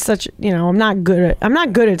just like such. I'm not good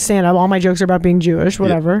at stand up. All my jokes are about being Jewish.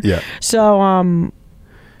 Whatever. Yeah. So no,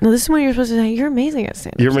 this is when you're supposed to say you're amazing at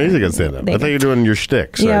stand up. You're amazing at stand up. I thought you were doing your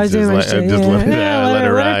shtick. So yeah, I was doing my shtick. Just let her let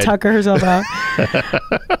ride. her tucker herself out.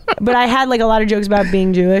 But I had like a lot of jokes about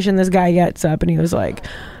being Jewish, and this guy gets up and he was like,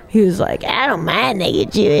 I don't mind that you're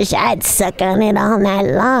Jewish. I'd suck on it all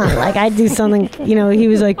night long. Like, I'd do something, he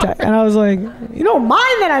was like, and I was like, you don't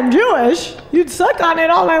mind that I'm Jewish? You'd suck on it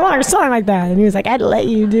all night long or something like that. And he was like, I'd let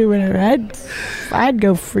you do whatever. I'd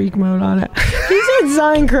go freak mode on it. He said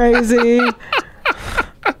something crazy.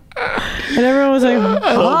 And everyone was like,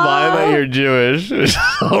 I don't mind that you're Jewish. It's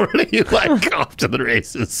already like off to the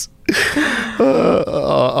races.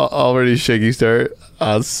 Already shaky start.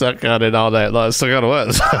 I'll suck on it all night long. Suck on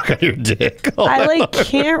what? Suck on your dick. I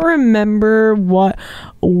can't remember what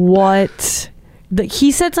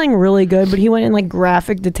he said something really good, but he went in like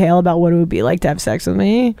graphic detail about what it would be like to have sex with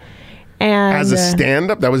me. And as a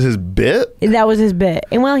stand-up, that was his bit. That was his bit,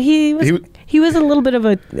 and well, he was a little bit of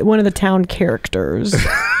one of the town characters.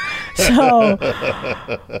 So,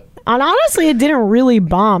 and honestly, it didn't really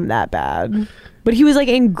bomb that bad. But he was like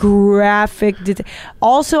in graphic detail.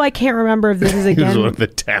 Also, I can't remember if this is again. He was one of the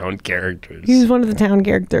town characters. He was one of the town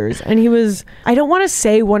characters, and he was. I don't want to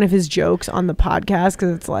say one of his jokes on the podcast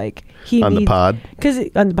because it's like the pod. Because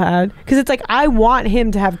it's like I want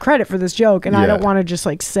him to have credit for this joke, and I don't want to just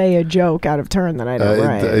like say a joke out of turn that I don't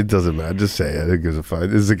write. It doesn't matter. Just say it. It gives a fuck.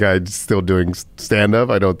 Is the guy still doing stand up?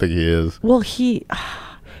 I don't think he is. Well, he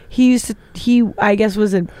used to. He I guess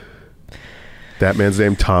was a. That man's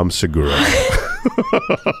name Tom Segura.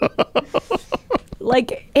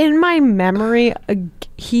 Like in my memory,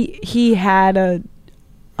 he had a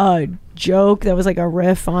joke that was like a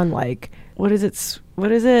riff on like what is it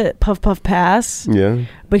Puff Puff Pass. Yeah.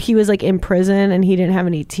 But he was like in prison and he didn't have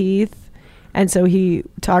any teeth, and so he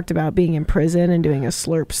talked about being in prison and doing a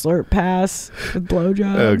slurp pass with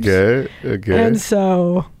blowjobs. Okay. And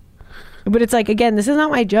so, but it's like again, this is not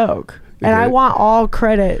my joke. And I want all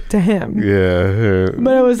credit to him. Yeah.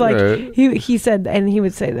 But it was like, he said, and he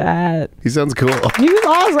would say that. He sounds cool. He was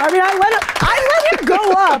awesome. I mean, I let him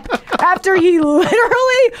go up after he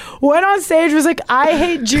literally went on stage, was like, I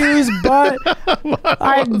hate Jews, but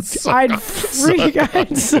I'd suck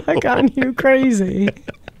on you crazy.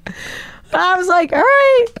 I was like, all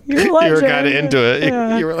right, you're a legend. You were kind of into it.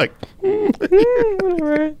 Yeah. You were like,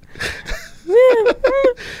 whatever.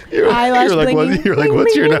 You're like,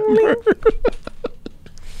 what's your number?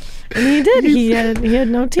 And he did. He had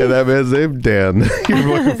no teeth. And that man's name, Dan, your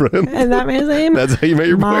boyfriend. And that man's name? That's how you met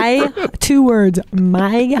your boyfriend? 2 words,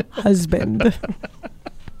 my husband.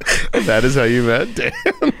 That is how you met Dan.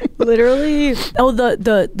 Literally. Oh,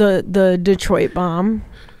 the Detroit bomb.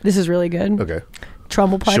 This is really good. Okay.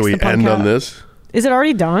 Trumbleplex. Should we end on this? Is it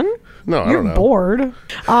already done? No, I don't know. You're bored.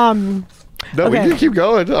 No, we can keep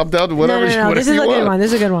going. I'm down to whatever. No. This is a good one.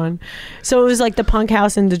 This is a good one. So it was like the punk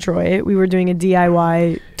house in Detroit. We were doing a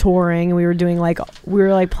DIY touring, and we were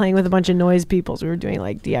playing with a bunch of noise people. So we were doing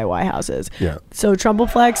like DIY houses. Yeah. So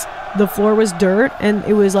Trumbleplex, the floor was dirt, and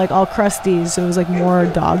it was like all crusty. So it was like more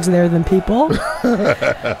dogs there than people.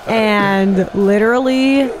 And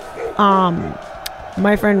literally,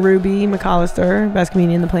 my friend Ruby McAllister, best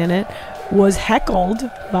comedian on the planet, was heckled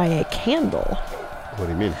by a candle. What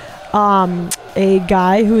do you mean? A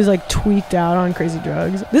guy who was like tweaked out on crazy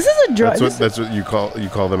drugs. This is a drug. That's what you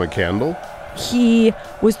call them, a candle? He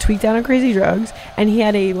was tweaked out on crazy drugs, and he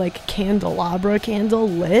had a like candelabra candle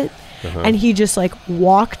lit. And he just like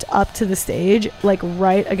walked up to the stage, like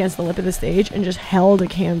right against the lip of the stage, and just held a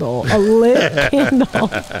candle, a lit candle.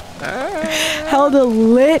 Held a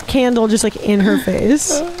lit candle just like in her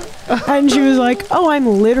face. And she was like, oh, I'm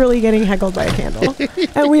literally getting heckled by a candle.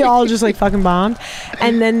 And we all just like fucking bombed.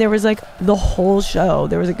 And then there was like the whole show.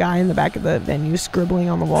 There was a guy in the back of the venue scribbling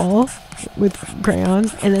on the wall with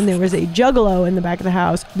crayons. And then there was a juggalo in the back of the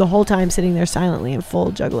house the whole time sitting there silently in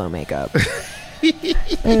full juggalo makeup.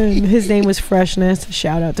 And his name was Freshness.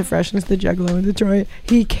 Shout out to Freshness, the juggalo in Detroit.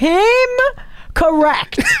 He came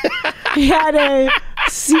correct. He had a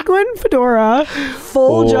sequin fedora,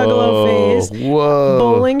 full juggalo face,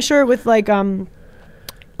 bowling shirt with like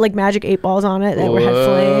magic 8 balls on it that had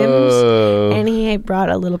flames, and he brought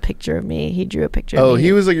a little picture of me. He drew a picture of me. Oh,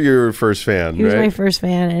 he was like your first fan, He was my first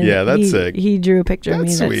fan. And yeah, that's sick. He drew a picture of me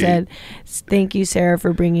that sweet. said, thank you, Sarah,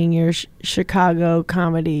 for bringing your Chicago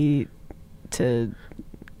comedy to...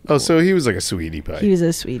 Oh, so he was like a sweetie pie. He was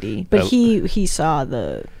a sweetie. But he saw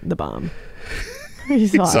the bomb. He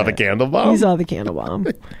saw the candle bomb? He saw the candle bomb.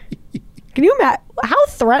 Can you imagine how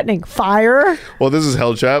threatening? Fire. Well, this is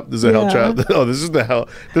Hell Trap. This is a Hell Trap. Oh, this was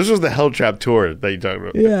the Hell Trap tour that you talked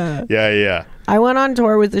about. Yeah. Yeah. I went on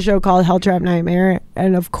tour with the show called Hell Trap Nightmare,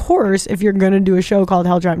 and of course, if you're gonna do a show called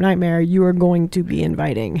Hell Trap Nightmare, you are going to be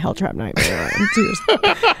inviting Hell Trap Nightmare into your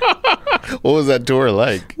What was that tour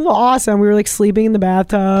like? It was awesome. We were like sleeping in the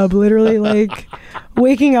bathtub, literally like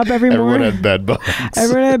waking up every morning. Everyone had bed bugs.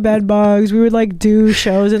 Everyone had bed bugs. We would like do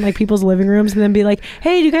shows in like people's living rooms and then be like,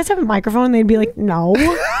 hey, do you guys have a microphone? And they'd be like, no.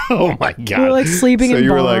 Oh my God. We were like sleeping in barns.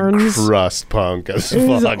 So you were like crust punk as fuck. It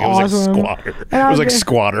was It was awesome. like squatter. It was like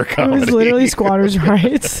squatter comedy. It was literally squatters'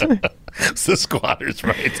 rights. It's the squatters'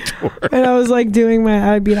 rights tour. And I was like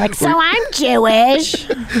I'd be like, so I'm Jewish.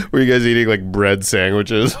 Were you guys eating like bread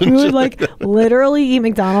sandwiches? We would like literally eat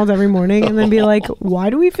McDonald's every morning and then be like, why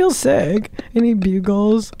do we feel sick? And eat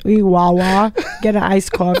Bugles, eat Wawa, get an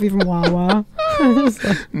iced coffee from Wawa.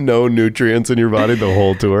 No nutrients in your body the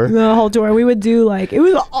whole tour? The whole tour. We would do like, it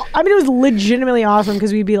was legitimately awesome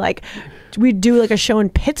because we'd do like a show in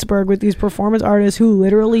Pittsburgh with these performance artists who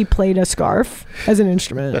literally played a scarf as an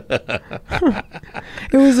instrument.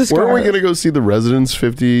 It was a scarf. Weren't we going to go see the Residents'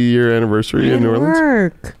 50-year anniversary in New Orleans?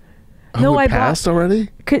 Work. Oh, No, it I passed already?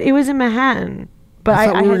 It was in Manhattan. But I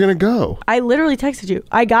thought we were going to go. I literally texted you.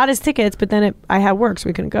 I got his tickets, but then I had work, so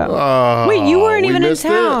we couldn't go. Oh, wait, you weren't we even in missed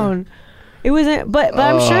town. It wasn't, but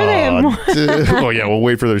I'm sure they have more. Oh yeah, we'll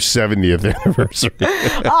wait for their 70th anniversary.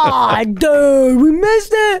 Aw, dude, we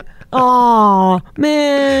missed it. Aw,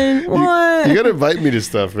 man, what? You gotta invite me to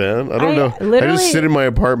stuff, man. I don't know. I just sit in my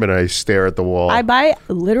apartment and I stare at the wall. I buy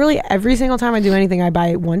literally every single time I do anything. I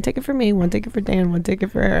buy one ticket for me, one ticket for Dan, one ticket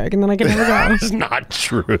for Eric, and then I can never go. That's not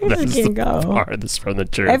true. That's can't go. farthest from the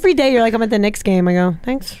truth. Every day you're like, I'm at the Knicks game. I go,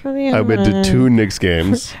 thanks for the I've been to 2 Knicks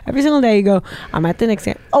games. Every single day you go, I'm at the Knicks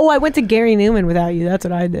game. Oh, I went to Gary Newman without you. That's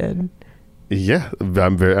what I did. Yeah,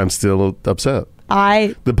 I'm still upset.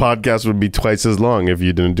 The podcast would be twice as long if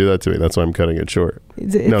you didn't do that to me. That's why I'm cutting it short.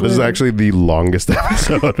 It's this is actually the longest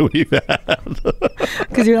episode we've had.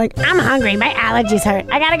 Because you're like, I'm hungry. My allergies hurt.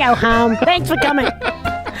 I gotta go home. Thanks for coming.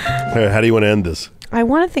 How do you want to end this? I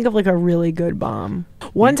want to think of like a really good bomb.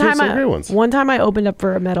 One time I opened up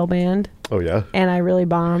for a metal band. Oh yeah. And I really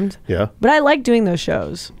bombed. Yeah. But I like doing those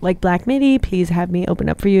shows. Like Black Midi, please have me open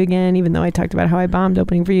up for you again. Even though I talked about how I bombed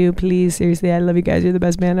opening for you. Please, seriously, I love you guys. You're the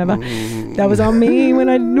best band ever. That was on me when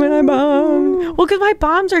I bombed. Well, because my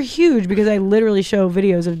bombs are huge because I literally show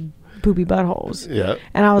videos of poopy buttholes. Yeah.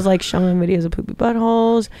 And I was like showing videos of poopy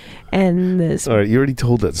buttholes and this. All right, you already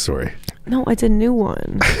told that story. No, it's a new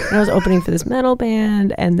one. And I was opening for this metal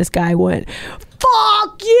band, and this guy went,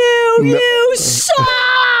 "Fuck you, you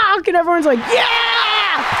suck!" And everyone's like,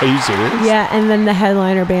 "Yeah!" Are you serious? Yeah, and then the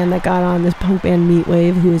headliner band that got on, this punk band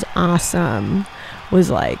Meatwave, who is awesome,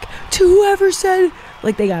 was like, to whoever said,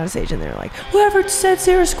 like they got on stage and they're like, whoever said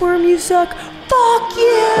Sarah Squirm, you suck, fuck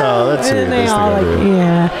you! Oh, that's sweet. And they all like,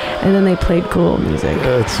 yeah. And then they played cool music.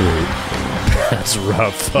 That's sweet. That's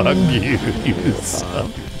rough. Fuck you, you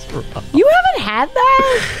suck. You haven't had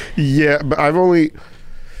that? Yeah, but I've only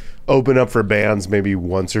opened up for bands maybe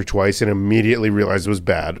once or twice and immediately realized it was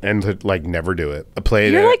bad and to like never do it. I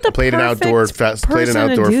played played an outdoor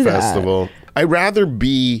festival. I'd rather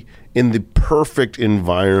be in the perfect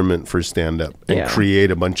environment for stand-up and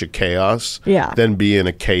create a bunch of chaos than be in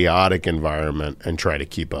a chaotic environment and try to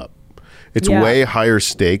keep up. It's way higher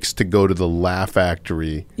stakes to go to the Laugh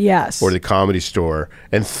Factory or the Comedy Store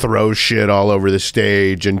and throw shit all over the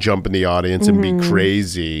stage and jump in the audience and be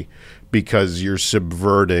crazy because you're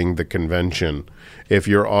subverting the convention. If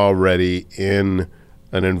you're already in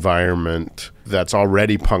an environment that's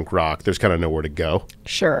already punk rock, there's kind of nowhere to go.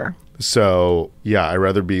 Sure. So, yeah, I'd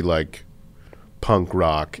rather be like punk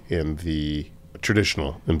rock in the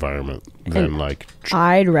traditional environment than like.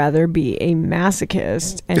 I'd rather be a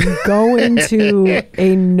masochist and go into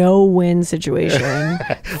a no-win situation.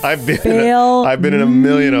 I've been in a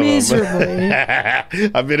million of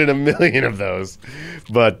them. I've been in a million of those,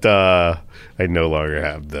 but I no longer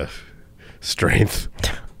have the strength.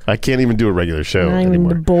 I can't even do a regular show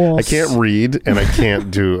anymore. I can't read, and I can't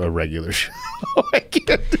do a regular show. I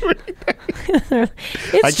can't do anything.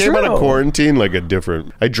 I came out of quarantine like a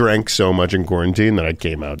different. I drank so much in quarantine that I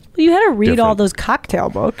came out. You had to read all those cocktail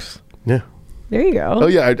books. Yeah. There you go. Oh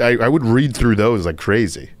yeah, I would read through those like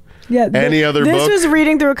crazy. Yeah. Any other book? This was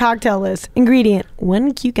reading through a cocktail list. Ingredient: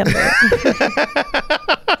 1 cucumber.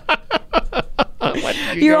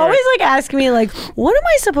 You're always like asking me like, what am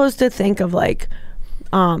I supposed to think of like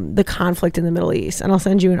the conflict in the Middle East? And I'll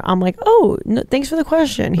send you I'm like, oh, no, thanks for the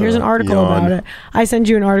question. Here's an article about it. I send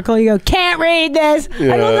you an article. You go, can't read this.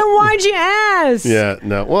 Yeah. I go, then why'd you ask? Yeah,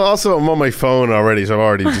 no. Well, also I'm on my phone already, so I'm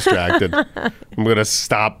already distracted. I'm gonna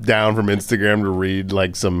stop down from Instagram to read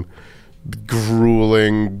like some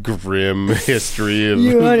grueling, grim history of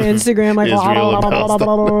you on Instagram like Israel and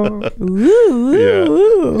Palestine.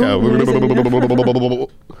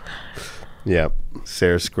 Yeah.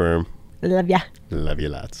 Sarah Squirm. Love ya. Love you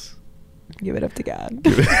lots. Give it up to God.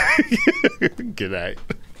 Good night.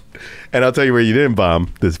 And I'll tell you where you didn't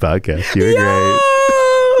bomb this podcast. You're great.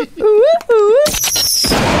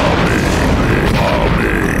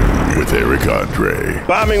 Bombing with Eric Andre.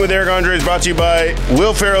 Bombing with Eric Andre is brought to you by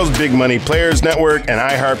Will Ferrell's Big Money Players Network and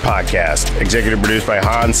iHeart Podcast. Executive produced by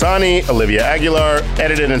Han Sani, Olivia Aguilar,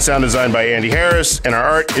 edited and sound designed by Andy Harris, and our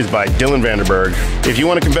art is by Dylan Vanderberg. If you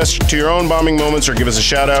want to confess to your own bombing moments or give us a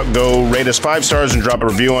shout out, go rate us 5 stars and drop a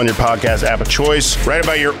review on your podcast app of choice. Write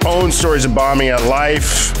about your own stories of bombing at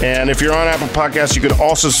life. And if you're on Apple Podcasts, you can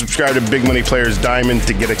also subscribe to Big Money Players Diamond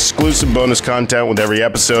to get exclusive bonus content with every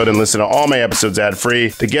episode and listen to all my episodes ad-free.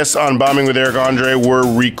 The guests on Bombing with Eric Andre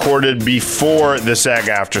were recorded before the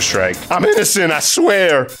SAG-AFTRA strike. I'm innocent, I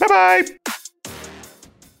swear. Bye-bye.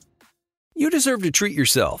 You deserve to treat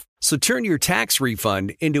yourself, so turn your tax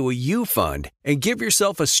refund into a U fund and give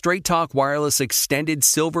yourself a Straight Talk Wireless Extended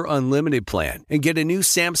Silver Unlimited plan and get a new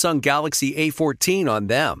Samsung Galaxy A14 on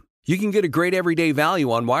them. You can get a great everyday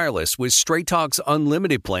value on wireless with Straight Talk's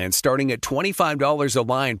Unlimited plan starting at $25 a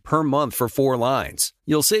line per month for 4 lines.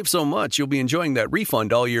 You'll save so much you'll be enjoying that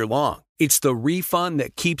refund all year long. It's the refund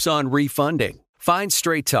that keeps on refunding. Find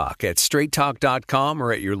Straight Talk at straighttalk.com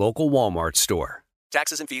or at your local Walmart store.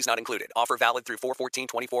 Taxes and fees not included. Offer valid through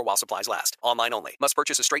 4/14/24 while supplies last. Online only. Must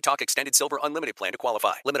purchase a Straight Talk Extended Silver Unlimited plan to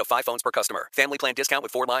qualify. Limit of 5 phones per customer. Family plan discount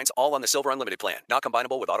with 4 lines, all on the Silver Unlimited plan. Not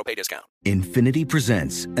combinable with autopay discount. Infinity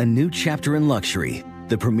presents a new chapter in luxury.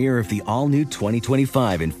 The premiere of the all-new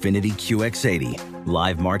 2025 Infiniti QX80.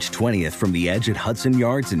 Live March 20th from the Edge at Hudson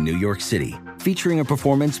Yards in New York City. Featuring a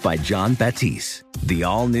performance by John Batiste. The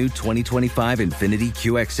all-new 2025 Infiniti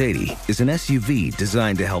QX80 is an SUV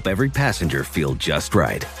designed to help every passenger feel just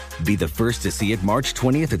right. Be the first to see it March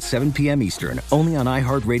 20th at 7 p.m. Eastern, only on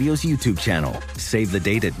iHeartRadio's YouTube channel. Save the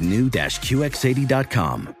date at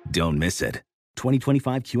new-QX80.com. Don't miss it.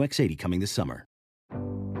 2025 QX80 coming this summer.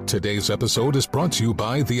 Today's episode is brought to you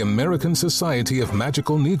by the American Society of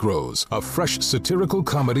Magical Negroes, a fresh satirical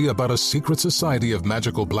comedy about a secret society of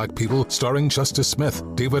magical black people starring Justice Smith,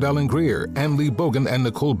 David Allen Greer, Ann Lee Bogan, and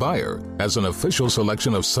Nicole Byer. As an official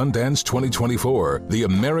selection of Sundance 2024, the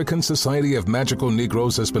American Society of Magical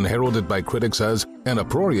Negroes has been heralded by critics as an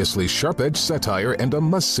uproariously sharp-edged satire and a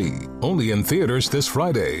must-see. Only in theaters this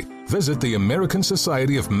Friday. Visit the American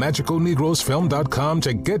Society of Magical Negroes Film.com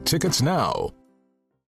to get tickets now.